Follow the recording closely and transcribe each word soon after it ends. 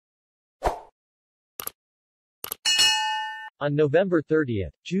On November 30,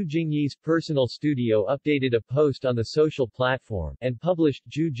 Jingyi's personal studio updated a post on the social platform, and published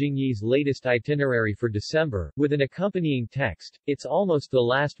Jingyi's latest itinerary for December, with an accompanying text, "It's almost the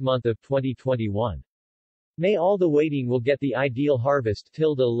last month of 2021. May all the waiting will get the ideal harvest.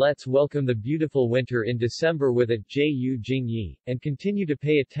 Let's welcome the beautiful winter in December with it Jingyi, and continue to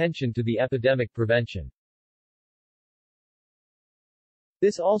pay attention to the epidemic prevention."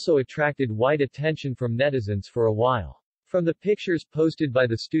 This also attracted wide attention from netizens for a while. From the pictures posted by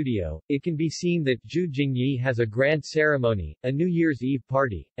the studio, it can be seen that Jingyi has a grand ceremony, a New Year's Eve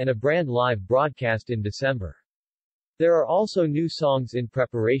party, and a brand live broadcast in December. There are also new songs in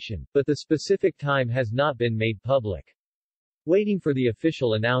preparation, but the specific time has not been made public. Waiting for the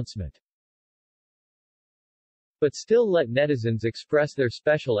official announcement. But still let netizens express their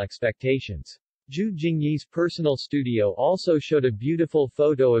special expectations. Jingyi's personal studio also showed a beautiful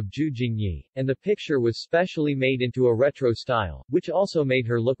photo of Jingyi, and the picture was specially made into a retro style, which also made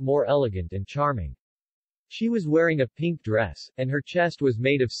her look more elegant and charming. She was wearing a pink dress, and her chest was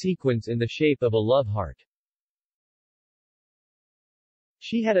made of sequins in the shape of a love heart.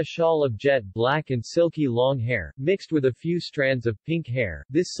 She had a shawl of jet black and silky long hair, mixed with a few strands of pink hair,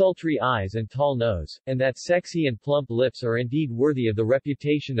 this sultry eyes and tall nose, and that sexy and plump lips are indeed worthy of the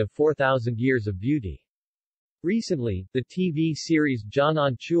reputation of 4,000 years of beauty. Recently, the TV series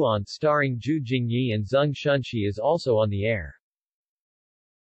Jianan Chuan starring Jingyi and Zheng Shunxi is also on the air.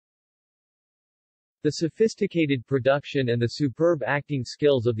 The sophisticated production and the superb acting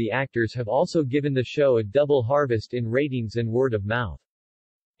skills of the actors have also given the show a double harvest in ratings and word of mouth.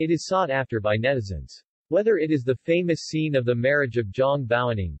 It is sought after by netizens. Whether it is the famous scene of the marriage of Zhang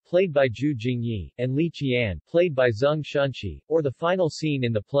Baoning, played by Jingyi, and Li Qian, played by Zheng Shunxi, or the final scene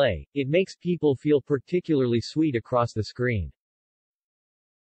in the play, it makes people feel particularly sweet across the screen.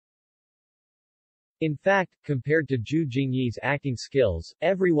 In fact, compared to Jingyi's acting skills,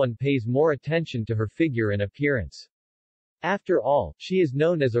 everyone pays more attention to her figure and appearance. After all, she is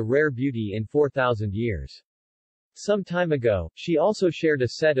known as a rare beauty in 4,000 years. Some time ago, she also shared a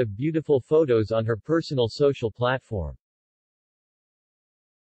set of beautiful photos on her personal social platform.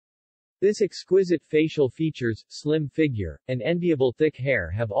 This exquisite facial features, slim figure, and enviable thick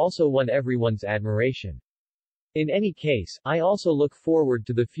hair have also won everyone's admiration. In any case, I also look forward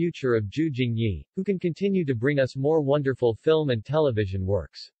to the future of Jingyi, who can continue to bring us more wonderful film and television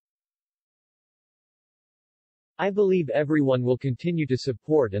works. I believe everyone will continue to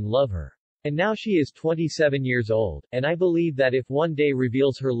support and love her. And now she is 27 years old, and I believe that if one day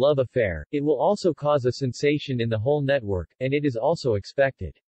reveals her love affair, it will also cause a sensation in the whole network, and it is also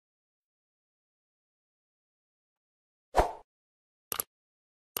expected.